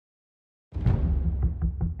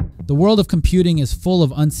The world of computing is full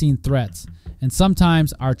of unseen threats, and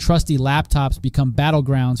sometimes our trusty laptops become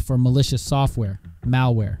battlegrounds for malicious software,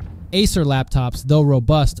 malware. Acer laptops, though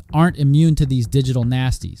robust, aren't immune to these digital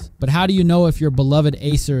nasties. But how do you know if your beloved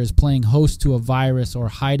Acer is playing host to a virus or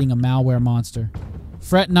hiding a malware monster?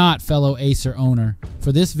 Fret not, fellow Acer owner,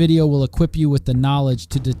 for this video will equip you with the knowledge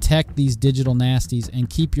to detect these digital nasties and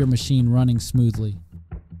keep your machine running smoothly.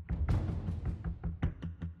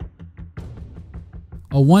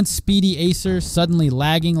 A once speedy Acer suddenly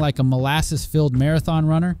lagging like a molasses-filled marathon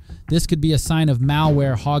runner? This could be a sign of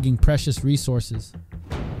malware hogging precious resources.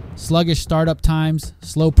 Sluggish startup times,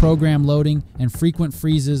 slow program loading, and frequent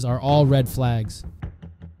freezes are all red flags.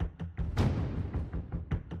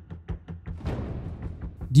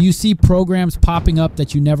 Do you see programs popping up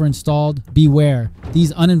that you never installed? Beware.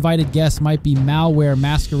 These uninvited guests might be malware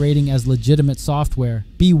masquerading as legitimate software.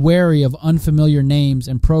 Be wary of unfamiliar names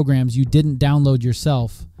and programs you didn't download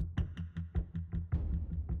yourself.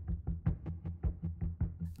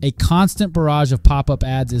 A constant barrage of pop-up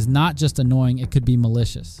ads is not just annoying, it could be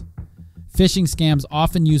malicious. Phishing scams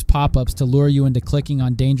often use pop-ups to lure you into clicking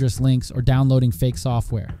on dangerous links or downloading fake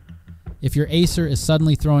software. If your Acer is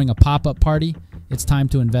suddenly throwing a pop-up party, it's time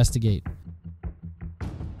to investigate.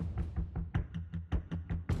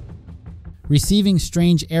 Receiving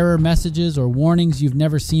strange error messages or warnings you've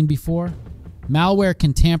never seen before? Malware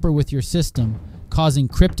can tamper with your system, causing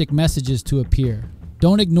cryptic messages to appear.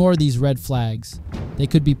 Don't ignore these red flags. They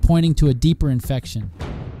could be pointing to a deeper infection.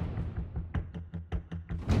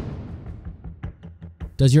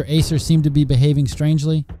 Does your Acer seem to be behaving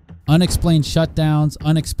strangely? Unexplained shutdowns,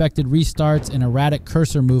 unexpected restarts, and erratic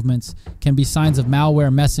cursor movements can be signs of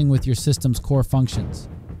malware messing with your system's core functions.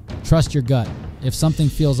 Trust your gut. If something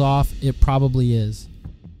feels off, it probably is.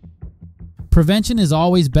 Prevention is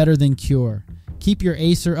always better than cure. Keep your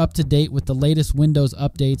Acer up to date with the latest Windows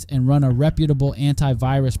updates and run a reputable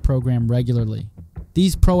antivirus program regularly.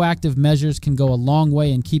 These proactive measures can go a long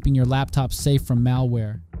way in keeping your laptop safe from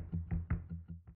malware.